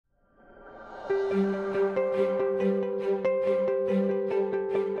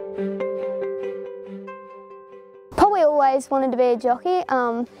always wanted to be a jockey,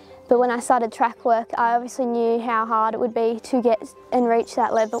 but when I started track work, I obviously knew how hard it would be to get and reach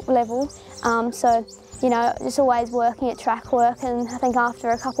that level. So, you know, just always working at track work, and I think after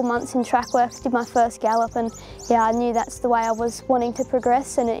a couple months in track work, I did my first gallop, and yeah, I knew that's the way I was wanting to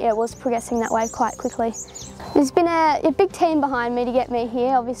progress, and it was progressing that way quite quickly. There's been a big team behind me to get me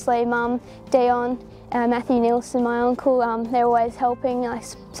here. Obviously, Mum, Dion, Matthew Nielsen, my uncle, they're always helping, like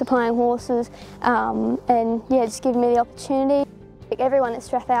supplying horses, and yeah, just giving me the opportunity. Everyone at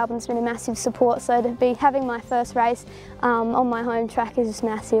Strathalbyn's been a massive support, so to be having my first race on my home track is just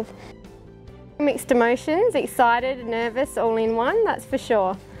massive. Mixed emotions, excited, nervous, all in one, that's for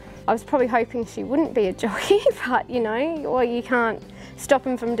sure. I was probably hoping she wouldn't be a jockey, but you know, well, you can't stop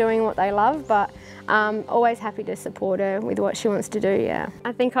them from doing what they love, but always happy to support her with what she wants to do, yeah.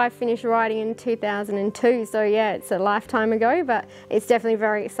 I think I finished riding in 2002, so yeah, it's a lifetime ago, but it's definitely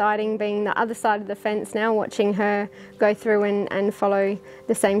very exciting being the other side of the fence now, watching her go through and follow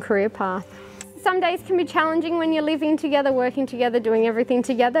the same career path. Some days can be challenging when you're living together, working together, doing everything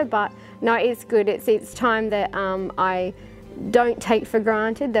together, but no, it's good. It's time that I don't take for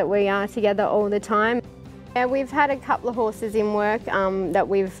granted that we are together all the time. Yeah, we've had a couple of horses in work that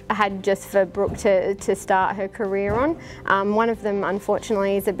we've had just for Brooke to start her career on. One of them,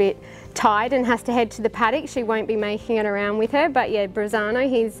 unfortunately, is a bit tired and has to head to the paddock. She won't be making it around with her, but yeah, Brasano,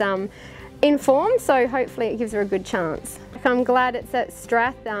 he's in form, so hopefully it gives her a good chance. I'm glad it's at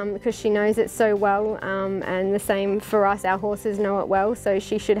Strath because she knows it so well, and the same for us, our horses know it well, so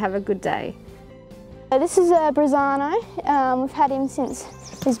she should have a good day. This is Brasano. We've had him since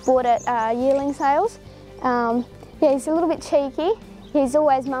he's bought at yearling sales. Yeah, he's a little bit cheeky. He's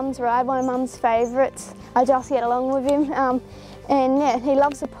always Mum's ride, one of Mum's favourites. I just get along with him, and yeah, he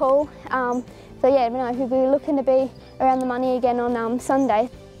loves the pool. So yeah, no, he'll be looking to be around the money again on Sunday.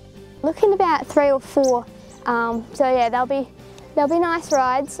 Looking about 3 or 4. So yeah, they'll be nice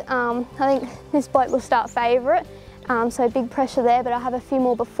rides. I think this bloke will start favourite, so big pressure there, but I'll have a few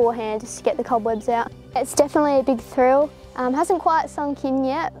more beforehand just to get the cobwebs out. It's definitely a big thrill. Hasn't quite sunk in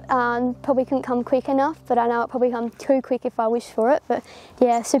yet, probably couldn't come quick enough, but I know it'll probably come too quick if I wish for it, but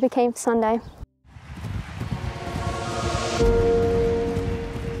yeah, super keen for Sunday.